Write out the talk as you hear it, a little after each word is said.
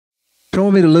Turn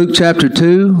with me to Luke chapter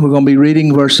 2. We're going to be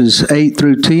reading verses 8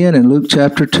 through 10 in Luke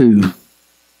chapter 2.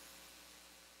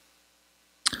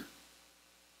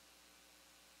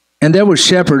 And there were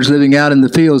shepherds living out in the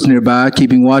fields nearby,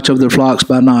 keeping watch over their flocks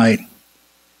by night.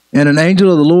 And an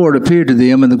angel of the Lord appeared to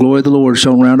them, and the glory of the Lord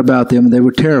shone round about them, and they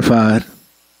were terrified.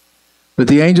 But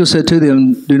the angel said to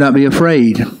them, "Do not be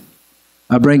afraid.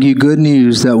 I bring you good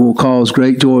news that will cause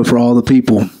great joy for all the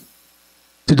people.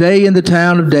 Today in the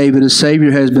town of David a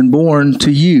Savior has been born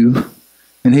to you,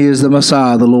 and he is the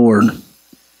Messiah, the Lord.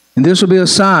 And this will be a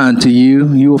sign to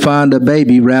you. You will find a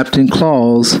baby wrapped in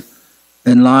cloths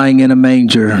and lying in a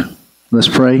manger." Let's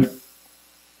pray.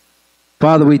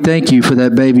 Father, we thank you for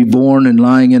that baby born and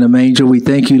lying in a manger. We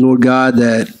thank you, Lord God,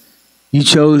 that you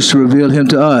chose to reveal him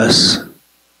to us.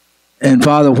 And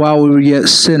Father, while we were yet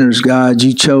sinners, God,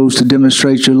 you chose to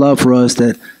demonstrate your love for us,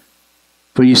 that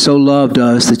for you so loved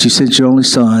us that you sent your only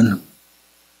Son,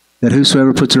 that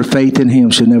whosoever puts their faith in him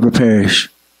should never perish.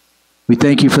 We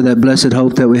thank you for that blessed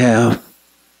hope that we have.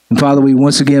 And Father, we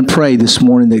once again pray this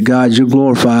morning that God, you're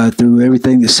glorified through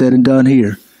everything that's said and done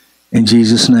here. In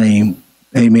Jesus' name,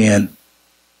 amen.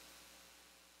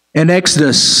 In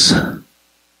Exodus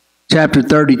chapter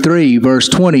 33, verse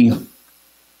 20,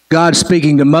 God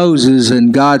speaking to Moses,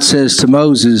 and God says to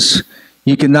Moses,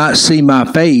 "You cannot see my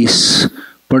face,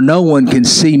 for no one can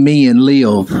see me and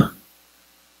live."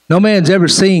 No man's ever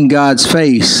seen God's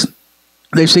face.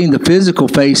 They've seen the physical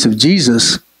face of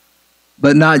Jesus,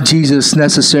 but not Jesus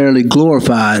necessarily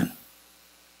glorified.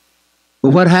 But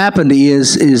what happened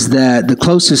is that the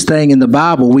closest thing in the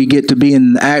Bible we get to be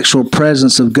in the actual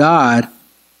presence of God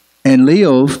and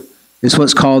live is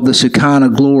what's called the Shekinah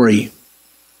glory.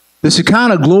 The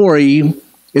Shekinah glory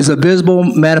is a visible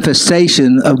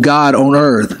manifestation of God on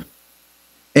earth,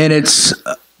 and its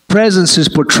presence is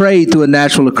portrayed through a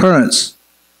natural occurrence.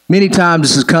 Many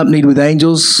times it's accompanied with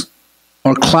angels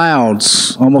or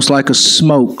clouds, almost like a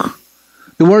smoke.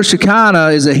 The word Shekinah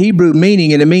is a Hebrew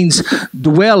meaning, and it means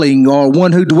dwelling or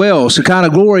one who dwells. Shekinah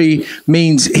glory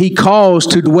means he calls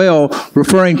to dwell,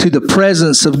 referring to the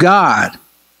presence of God.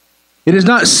 It is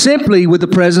not simply with the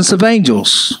presence of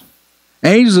angels.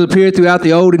 Angels appear throughout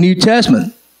the Old and New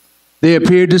Testament. They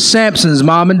appeared to Samson's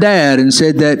mom and dad and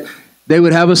said that they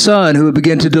would have a son who would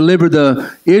begin to deliver the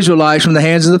Israelites from the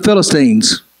hands of the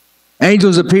Philistines.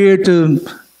 Angels appeared to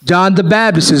John the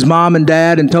Baptist's mom and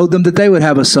dad and told them that they would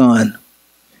have a son.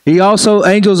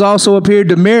 Angels also appeared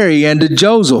to Mary and to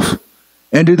Joseph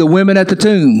and to the women at the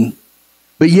tomb.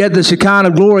 But yet the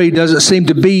Shekinah glory doesn't seem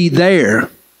to be there.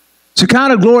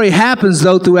 Shekinah glory happens,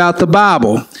 though, throughout the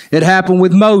Bible. It happened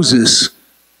with Moses,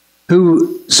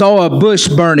 who saw a bush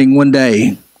burning one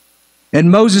day.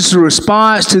 And Moses'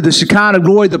 response to the Shekinah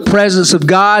glory, the presence of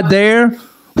God there,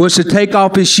 was to take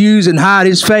off his shoes and hide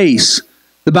his face.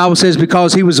 The Bible says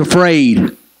because he was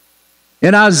afraid.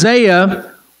 In Isaiah,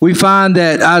 we find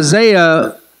that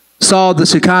Isaiah saw the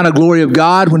Shekinah glory of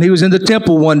God when he was in the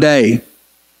temple one day.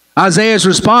 Isaiah's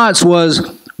response was,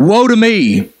 "Woe to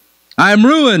me! I am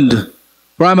ruined,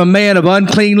 for I am a man of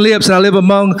unclean lips, and I live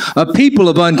among a people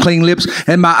of unclean lips,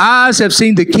 and my eyes have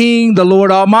seen the King, the Lord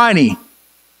Almighty."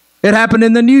 It happened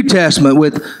in the New Testament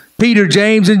with Peter,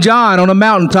 James, and John on a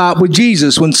mountaintop with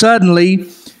Jesus, when suddenly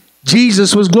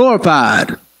Jesus was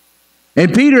glorified.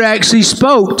 And Peter actually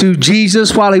spoke to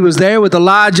Jesus while he was there with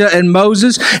Elijah and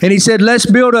Moses, and he said, let's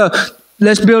build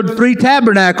 3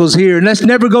 tabernacles here, and let's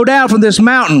never go down from this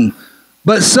mountain.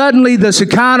 But suddenly the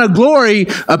Shekinah glory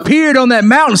appeared on that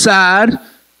mountainside,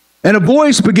 and a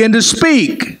voice began to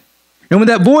speak. And when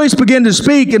that voice began to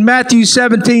speak in Matthew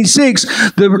 17:6,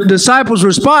 the disciples'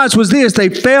 response was this: they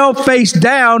fell face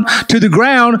down to the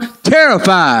ground,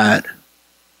 terrified.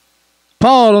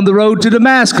 Paul on the road to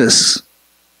Damascus.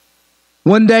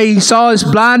 One day he saw his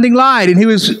blinding light, and he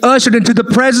was ushered into the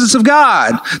presence of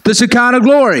God, the Shekinah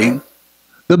glory.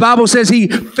 The Bible says he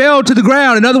fell to the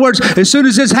ground. In other words, as soon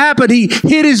as this happened, he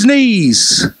hit his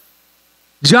knees.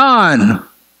 John,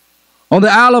 on the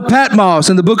Isle of Patmos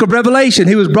in the book of Revelation,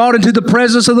 he was brought into the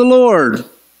presence of the Lord.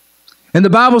 And the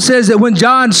Bible says that when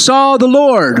John saw the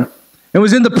Lord and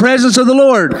was in the presence of the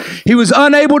Lord, he was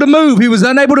unable to move. He was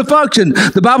unable to function.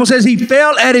 The Bible says he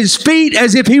fell at his feet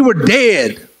as if he were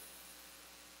dead.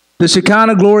 The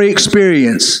Shekinah glory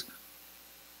experience.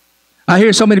 I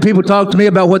hear so many people talk to me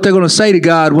about what they're going to say to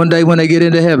God one day when they get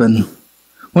into heaven.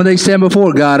 When they stand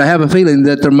before God, I have a feeling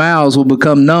that their mouths will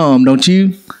become numb, don't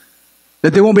you?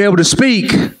 That they won't be able to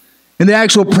speak in the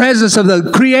actual presence of the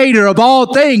creator of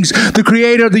all things, the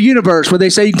creator of the universe, where they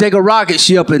say you can take a rocket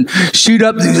ship and shoot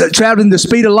up, traveling the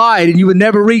speed of light, and you would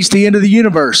never reach the end of the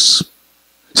universe.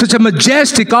 Such a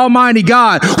majestic, almighty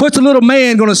God. What's a little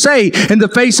man going to say in the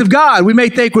face of God? We may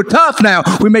think we're tough now.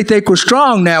 We may think we're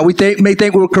strong now. We may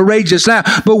think we're courageous now.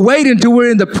 But wait until we're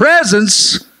in the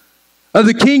presence of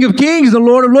the King of Kings, the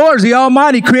Lord of Lords, the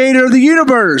almighty creator of the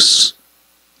universe.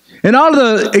 And all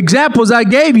of the examples I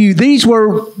gave you, these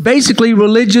were basically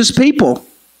religious people.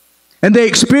 And they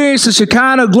experienced the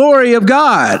Shekinah glory of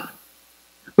God.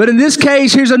 But in this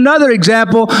case, here's another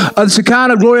example of the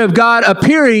Shekinah glory of God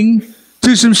appearing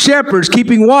to some shepherds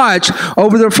keeping watch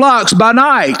over their flocks by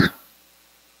night.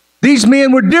 These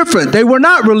men were different. They were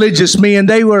not religious men.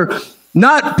 They were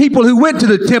not people who went to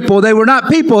the temple. They were not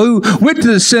people who went to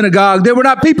the synagogue. They were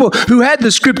not people who had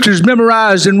the scriptures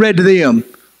memorized and read to them.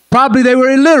 Probably they were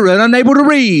illiterate, unable to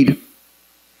read.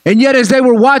 And yet as they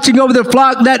were watching over their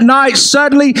flock that night,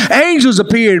 suddenly angels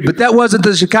appeared. But that wasn't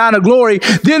the Shekinah glory.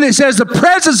 Then it says the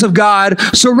presence of God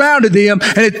surrounded them.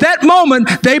 And at that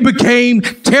moment, they became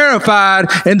terrified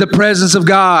in the presence of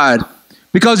God.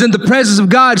 Because in the presence of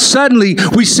God, suddenly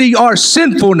we see our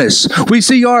sinfulness. We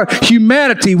see our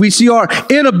humanity. We see our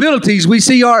inabilities. We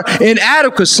see our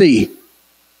inadequacy.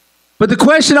 But the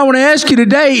question I want to ask you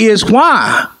today is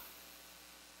why?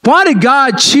 Why did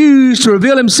God choose to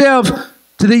reveal himself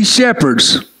to these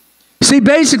shepherds? See,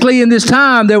 basically in this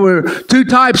time, there were two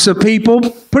types of people,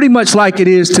 pretty much like it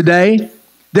is today,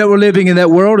 that were living in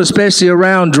that world, especially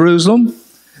around Jerusalem.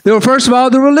 There were, first of all,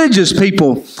 the religious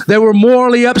people. They were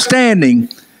morally upstanding.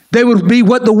 They would be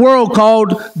what the world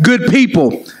called good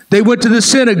people. They went to the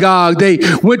synagogue. They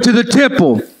went to the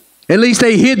temple. At least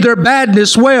they hid their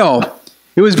badness well.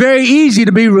 It was very easy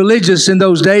to be religious in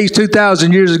those days,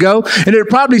 2,000 years ago, and it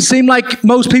probably seemed like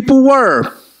most people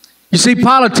were. You see,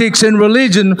 politics and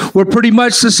religion were pretty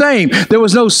much the same. There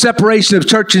was no separation of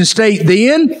church and state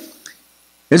then.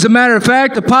 As a matter of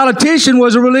fact, the politician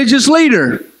was a religious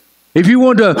leader. If you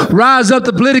wanted to rise up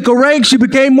the political ranks, you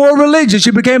became more religious.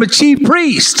 You became a chief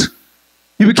priest.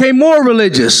 You became more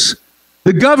religious.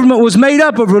 The government was made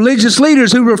up of religious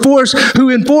leaders who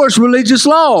enforced religious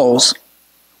laws.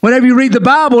 Whenever you read the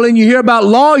Bible and you hear about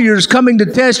lawyers coming to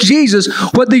test Jesus,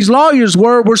 what these lawyers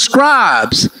were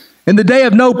scribes. In the day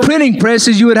of no printing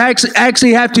presses, you would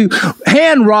actually have to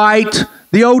handwrite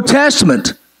the Old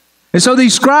Testament. And so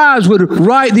these scribes would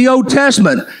write the Old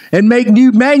Testament and make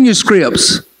new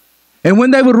manuscripts. And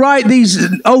when they would write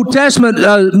these Old Testament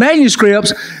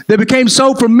manuscripts, they became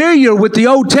so familiar with the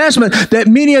Old Testament that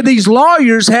many of these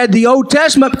lawyers had the Old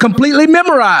Testament completely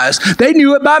memorized. They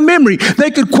knew it by memory. They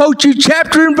could quote you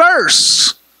chapter and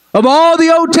verse of all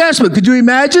the Old Testament. Could you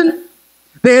imagine?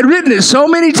 They had written it so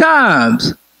many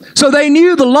times. So they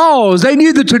knew the laws. They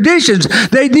knew the traditions.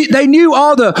 They knew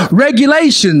all the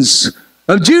regulations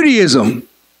of Judaism.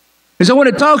 And so when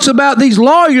it talks about these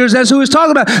lawyers, that's who it's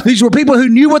talking about. These were people who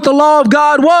knew what the law of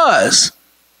God was.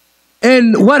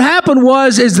 And what happened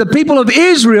is the people of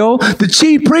Israel, the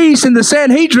chief priests and the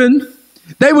Sanhedrin,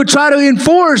 they would try to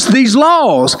enforce these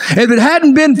laws. If it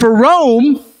hadn't been for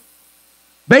Rome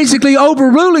basically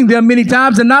overruling them many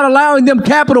times and not allowing them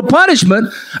capital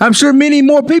punishment, I'm sure many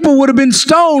more people would have been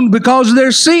stoned because of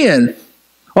their sin,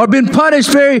 or been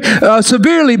punished very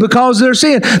severely because of their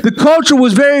sin. The culture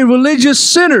was very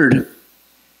religious-centered.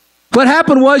 What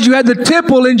happened was you had the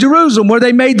temple in Jerusalem where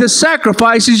they made the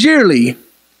sacrifices yearly.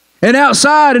 And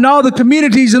outside in all the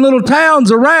communities and little towns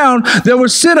around, there were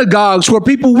synagogues where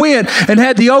people went and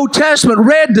had the Old Testament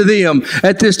read to them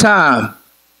at this time.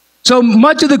 So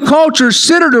much of the culture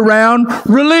centered around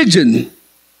religion.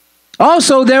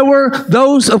 Also, there were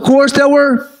those, of course, that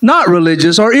were not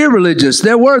religious or irreligious.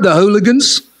 There were the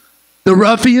hooligans, the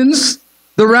ruffians,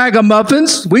 the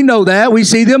ragamuffins. We know that. We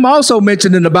see them also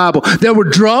mentioned in the Bible. There were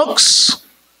drunks.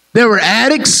 There were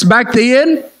addicts back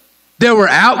then. There were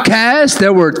outcasts.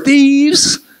 There were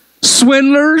thieves,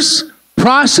 swindlers,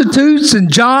 prostitutes,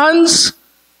 and Johns.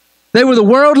 They were the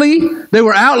worldly. They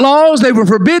were outlaws. They were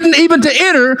forbidden even to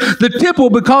enter the temple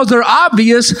because they're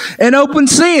obvious and open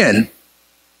sin.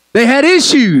 They had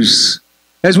issues,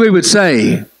 as we would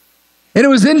say. And it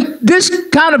was in this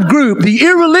kind of group, the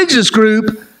irreligious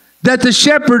group, that the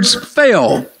shepherds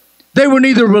fell. They were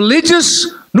neither religious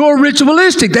nor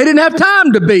ritualistic. They didn't have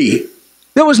time to be.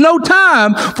 There was no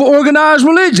time for organized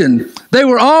religion. They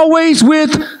were always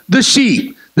with the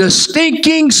sheep, the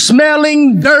stinking,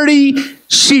 smelling, dirty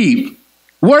sheep,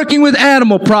 working with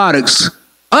animal products,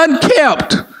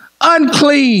 unkept,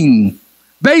 unclean,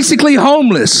 basically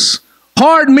homeless.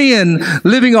 Hard men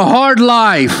living a hard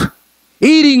life,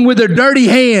 eating with their dirty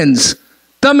hands,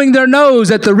 thumbing their nose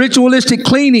at the ritualistic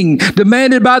cleaning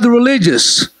demanded by the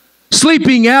religious,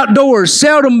 sleeping outdoors,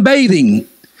 seldom bathing.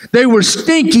 They were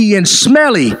stinky and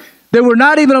smelly. They were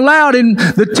not even allowed in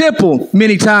the temple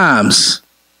many times.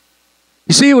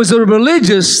 You see, it was the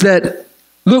religious that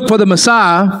looked for the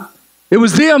Messiah. It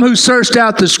was them who searched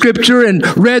out the Scripture and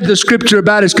read the Scripture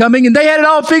about his coming, and they had it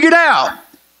all figured out.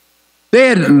 They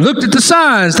had looked at the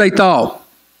signs, they thought,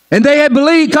 and they had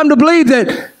come to believe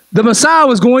that the Messiah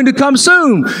was going to come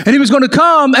soon, and he was going to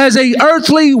come as an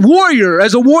earthly warrior,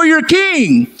 as a warrior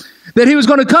king, that he was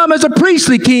going to come as a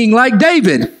priestly king like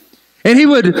David, and he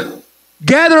would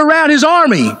gather around his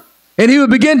army, and he would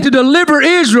begin to deliver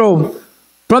Israel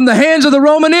from the hands of the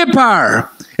Roman Empire.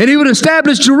 And he would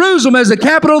establish Jerusalem as the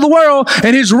capital of the world,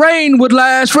 and his reign would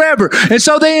last forever. And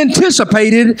so they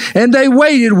anticipated and they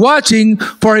waited, watching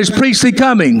for his priestly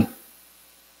coming.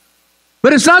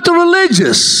 But it's not the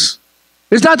religious.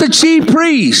 It's not the chief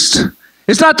priests.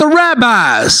 It's not the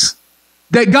rabbis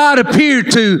that God appeared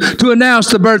to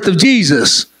announce the birth of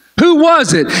Jesus. Who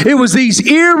was it? It was these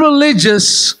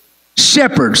irreligious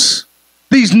shepherds.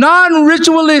 These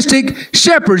non-ritualistic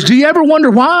shepherds. Do you ever wonder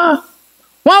why?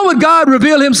 Why would God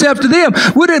reveal himself to them?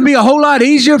 Wouldn't it be a whole lot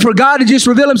easier for God to just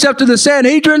reveal himself to the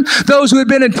Sanhedrin, those who had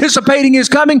been anticipating his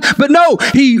coming? But no,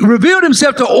 he revealed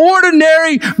himself to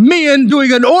ordinary men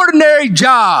doing an ordinary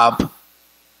job.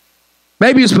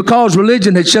 Maybe it's because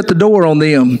religion had shut the door on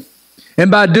them. And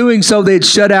by doing so, they had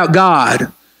shut out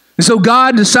God. And so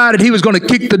God decided he was going to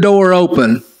kick the door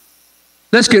open.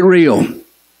 Let's get real.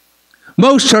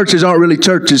 Most churches aren't really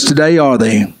churches today, are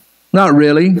they? Not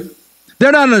really.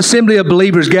 They're not an assembly of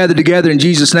believers gathered together in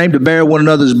Jesus' name to bear one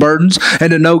another's burdens and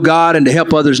to know God and to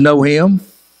help others know him.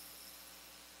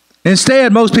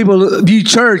 Instead, most people view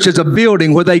church as a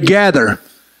building where they gather.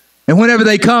 And whenever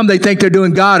they come, they think they're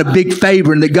doing God a big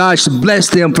favor and that God should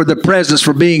bless them for their presence,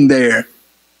 for being there.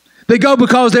 They go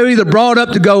because they're either brought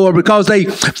up to go or because they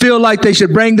feel like they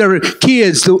should bring their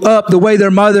kids up the way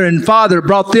their mother and father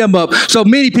brought them up. So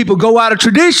many people go out of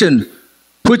tradition,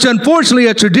 which unfortunately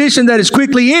a tradition that is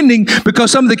quickly ending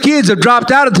because some of the kids have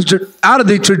dropped out of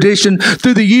the tradition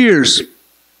through the years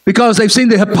because they've seen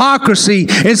the hypocrisy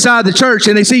inside the church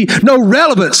and they see no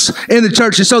relevance in the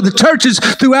church. And so the churches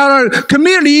throughout our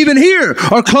community, even here,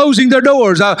 are closing their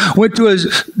doors. I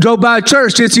drove by a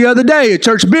church just the other day, a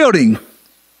church building.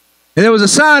 And there was a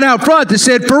sign out front that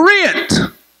said, "For rent."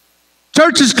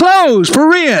 Church is closed for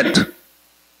rent.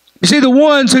 You see, the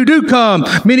ones who do come,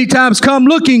 many times come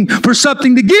looking for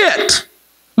something to get.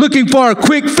 Looking for a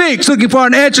quick fix, looking for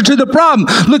an answer to the problem,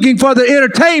 looking for the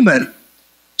entertainment.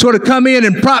 Sort of come in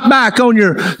and prop back on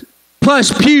your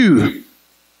plush pew.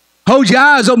 Hold your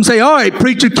eyes open and say, "All right,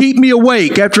 preacher, keep me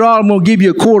awake. After all, I'm going to give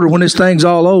you a quarter when this thing's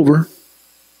all over."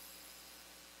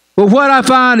 But what I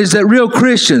find is that real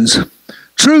Christians,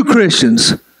 true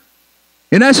Christians,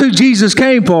 and that's who Jesus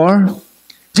came for.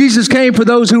 Jesus came for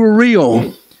those who were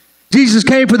real. Jesus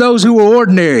came for those who were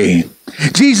ordinary.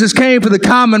 Jesus came for the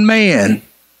common man.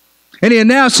 And he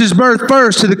announced his birth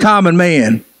first to the common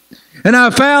man. And I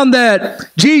found that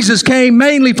Jesus came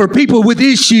mainly for people with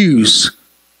issues.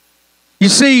 You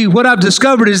see, what I've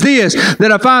discovered is this,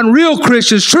 that I find real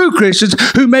Christians, true Christians,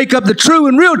 who make up the true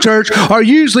and real church are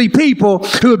usually people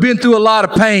who have been through a lot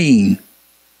of pain.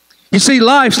 You see,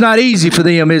 life's not easy for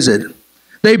them, is it?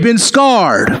 They've been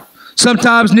scarred,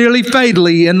 sometimes nearly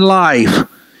fatally in life.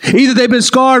 Either they've been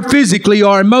scarred physically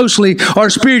or emotionally or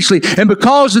spiritually. And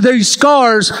because of these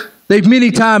scars, they've many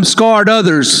times scarred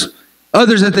others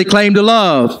that they claim to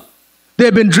love.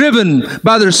 They've been driven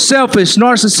by their selfish,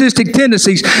 narcissistic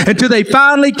tendencies until they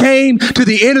finally came to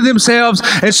the end of themselves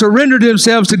and surrendered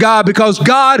themselves to God because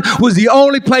God was the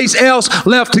only place else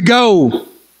left to go.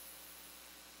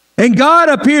 And God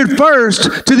appeared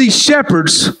first to these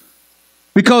shepherds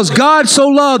because God so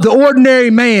loved the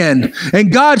ordinary man,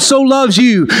 and God so loves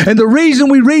you. And the reason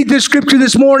we read this scripture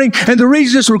this morning, and the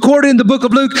reason it's recorded in the book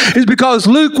of Luke, is because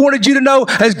Luke wanted you to know,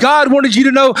 as God wanted you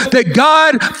to know, that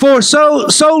God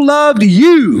so loved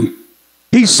you.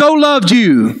 He so loved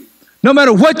you. No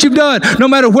matter what you've done, no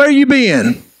matter where you've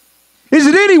been. Is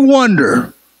it any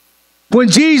wonder when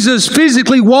Jesus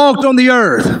physically walked on the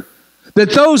earth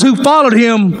that those who followed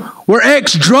him were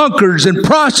ex-drunkards and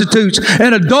prostitutes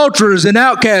and adulterers and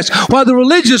outcasts, while the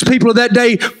religious people of that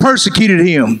day persecuted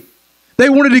him? They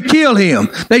wanted to kill him.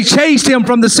 They chased him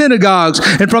from the synagogues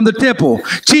and from the temple.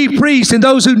 Chief priests and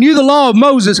those who knew the law of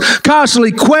Moses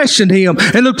constantly questioned him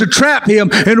and looked to trap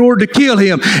him in order to kill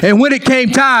him. And when it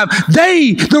came time,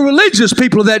 the religious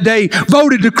people of that day,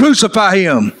 voted to crucify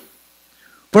him.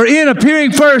 For in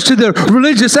appearing first to the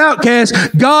religious outcasts,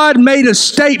 God made a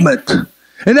statement.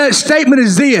 And that statement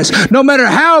is this: no matter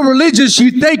how religious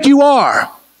you think you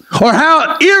are, or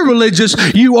how irreligious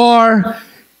you are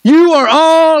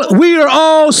we are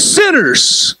all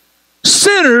sinners.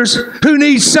 Sinners who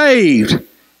need saved.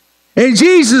 And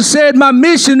Jesus said, my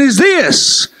mission is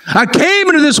this: I came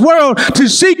into this world to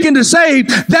seek and to save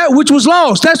that which was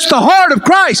lost. That's the heart of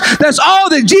Christ. That's all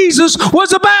that Jesus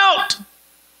was about.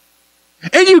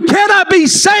 And you cannot be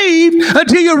saved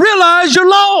until you realize you're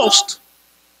lost.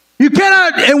 You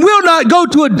cannot and will not go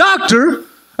to a doctor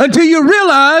until you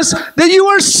realize that you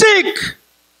are sick.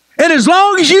 And as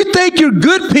long as you think you're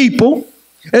good people,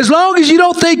 as long as you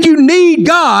don't think you need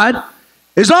God,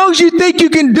 as long as you think you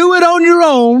can do it on your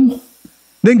own,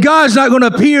 then God's not going to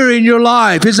appear in your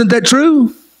life. Isn't that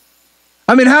true?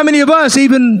 I mean, how many of us,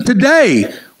 even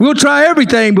today, we'll try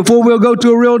everything before we'll go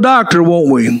to a real doctor,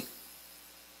 won't we?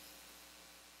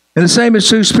 And the same is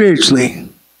true spiritually.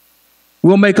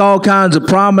 We'll make all kinds of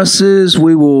promises.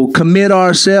 We will commit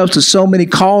ourselves to so many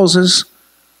causes.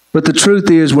 But the truth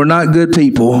is, we're not good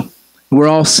people. We're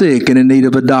all sick and in need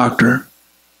of a doctor.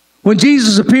 When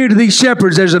Jesus appeared to these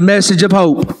shepherds, there's a message of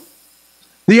hope.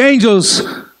 The angels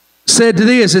said to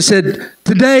this, it said,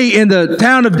 today in the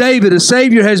town of David, a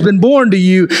Savior has been born to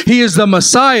you. He is the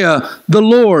Messiah, the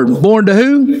Lord. Born to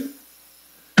who?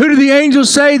 Who do the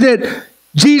angels say that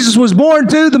Jesus was born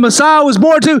to? The Messiah was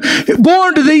born to?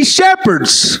 Born to these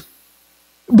shepherds.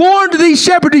 Born to these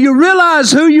shepherds. Do you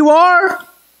realize who you are?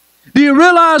 Do you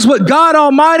realize what God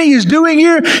Almighty is doing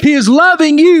here? He is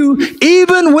loving you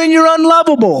even when you're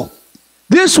unlovable.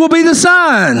 This will be the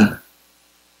sign.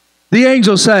 The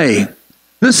angels say,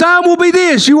 the sign will be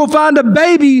this. You will find a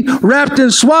baby wrapped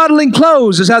in swaddling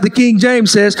clothes, is how the King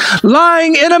James says,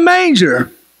 lying in a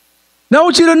manger. Now I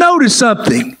want you to notice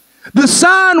something. The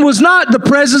sign was not the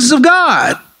presence of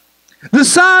God. The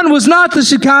sign was not the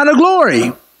Shekinah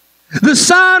glory. The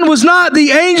sign was not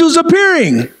the angels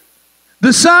appearing.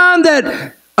 The sign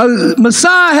that a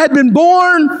Messiah had been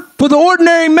born for the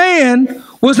ordinary man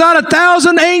was not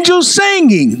 1,000 angels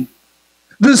singing.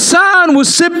 The sign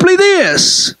was simply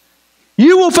this.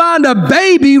 You will find a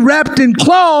baby wrapped in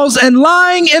cloths and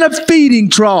lying in a feeding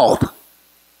trough. Now,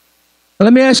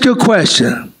 let me ask you a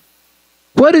question.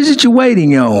 What is it you're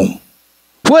waiting on?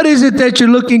 What is it that you're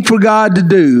looking for God to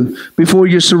do before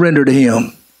you surrender to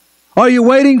Him? Are you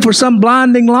waiting for some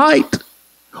blinding light?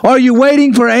 Are you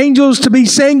waiting for angels to be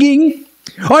singing?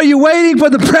 Are you waiting for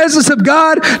the presence of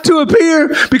God to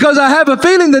appear? Because I have a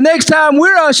feeling the next time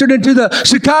we're ushered into the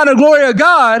Shekinah glory of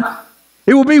God,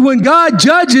 it will be when God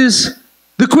judges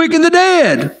the quick and the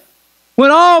dead.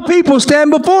 When all people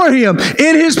stand before Him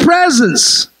in His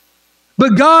presence.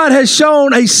 But God has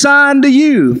shown a sign to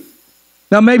you.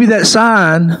 Now maybe that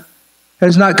sign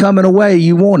has not come in a way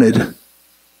you wanted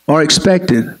or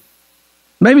expected.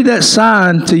 Maybe that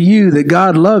sign to you that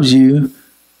God loves you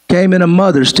came in a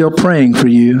mother still praying for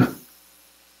you.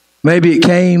 Maybe it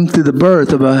came through the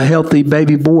birth of a healthy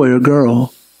baby boy or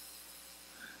girl.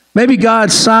 Maybe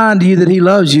God's sign to you that He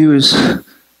loves you is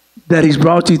that He's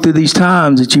brought you through these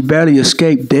times that you barely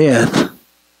escaped death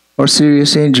or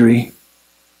serious injury.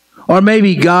 Or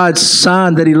maybe God's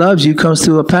sign that He loves you comes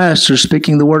through a pastor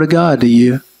speaking the Word of God to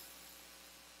you.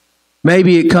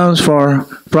 Maybe it comes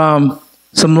from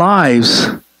some lives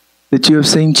that you have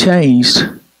seen changed.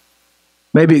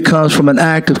 Maybe it comes from an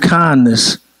act of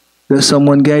kindness that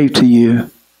someone gave to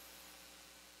you.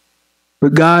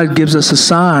 But God gives us a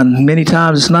sign. Many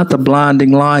times it's not the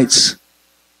blinding lights,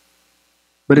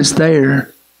 but it's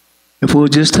there. If we'll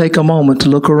just take a moment to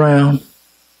look around,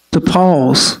 to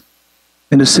pause,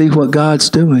 and to see what God's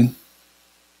doing.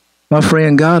 My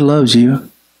friend, God loves you.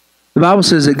 The Bible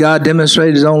says that God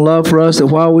demonstrated His own love for us, that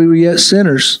while we were yet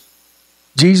sinners,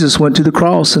 Jesus went to the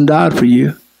cross and died for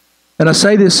you. And I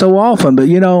say this so often, but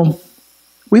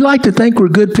we like to think we're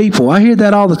good people. I hear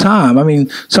that all the time. I mean,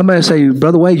 somebody say,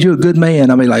 Brother Wade, you're a good man.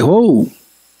 I mean, like, whoa,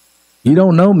 you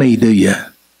don't know me, do you?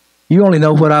 You only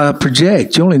know what I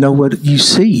project. You only know what you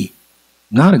see.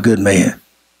 Not a good man.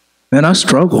 Man, I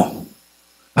struggle.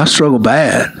 I struggle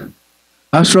bad.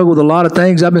 I struggle with a lot of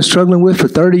things I've been struggling with for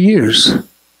 30 years.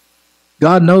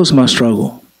 God knows my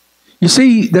struggle. You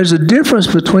see, there's a difference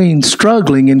between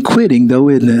struggling and quitting, though,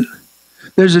 isn't it?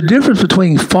 There's a difference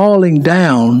between falling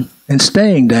down and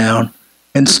staying down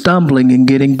and stumbling and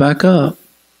getting back up.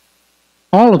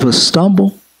 All of us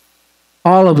stumble.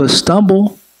 All of us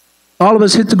stumble. All of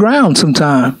us hit the ground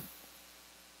sometime.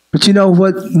 But you know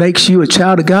what makes you a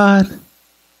child of God?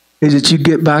 Is that you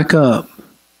get back up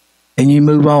and you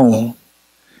move on.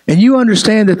 And you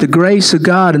understand that the grace of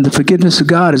God and the forgiveness of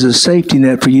God is a safety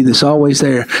net for you that's always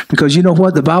there. Because you know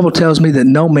what? The Bible tells me that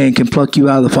no man can pluck you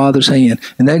out of the Father's hand.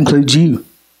 And that includes you.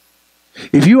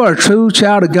 If you are a true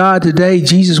child of God today,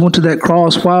 Jesus went to that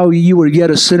cross while you were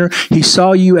yet a sinner. He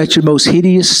saw you at your most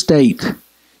hideous state.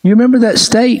 You remember that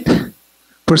state?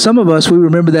 For some of us, we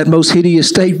remember that most hideous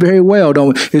state very well,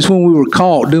 don't we? It's when we were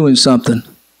caught doing something.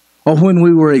 or when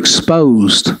we were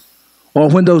exposed, or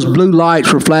when those blue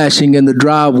lights were flashing in the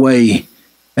driveway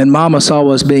and Mama saw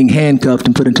us being handcuffed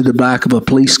and put into the back of a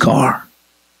police car.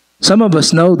 Some of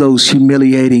us know those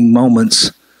humiliating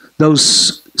moments,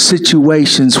 those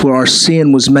situations where our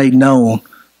sin was made known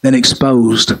and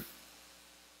exposed.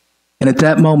 And at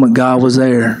that moment, God was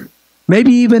there.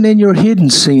 Maybe even in your hidden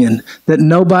sin that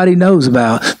nobody knows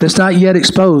about, that's not yet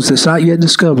exposed, that's not yet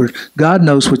discovered. God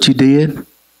knows what you did.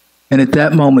 And at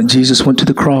that moment, Jesus went to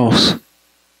the cross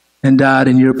and died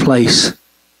in your place.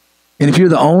 And if you're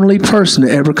the only person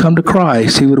to ever come to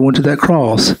Christ, he would have went to that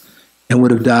cross and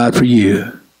would have died for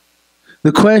you.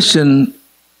 The question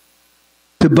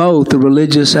to both the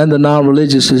religious and the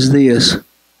non-religious is this.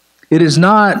 It is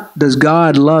not, does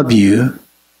God love you?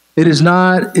 It is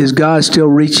not, is God still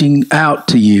reaching out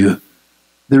to you?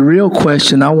 The real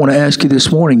question I want to ask you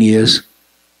this morning is,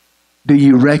 do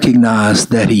you recognize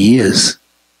that he is?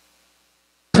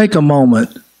 Take a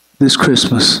moment this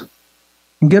Christmas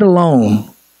and get alone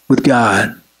with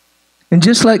God. And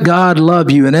just let God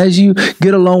love you. And as you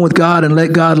get alone with God and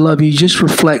let God love you, just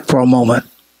reflect for a moment.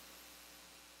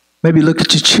 Maybe look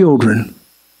at your children.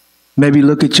 Maybe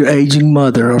look at your aging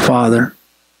mother or father.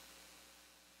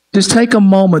 Just take a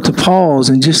moment to pause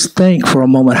and just think for a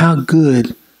moment how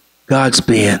good God's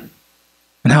been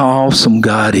and how awesome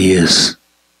God is.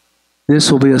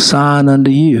 This will be a sign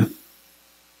unto you.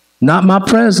 Not my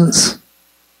presence.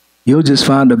 You'll just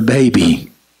find a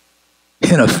baby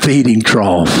in a feeding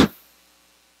trough.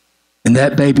 And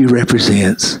that baby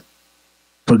represents,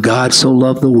 for God so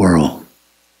loved the world,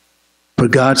 for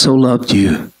God so loved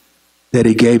you, that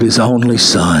he gave his only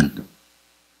Son,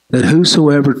 that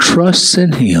whosoever trusts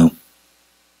in him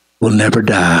will never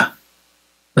die,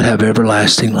 but have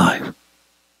everlasting life.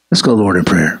 Let's go, Lord, in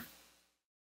prayer.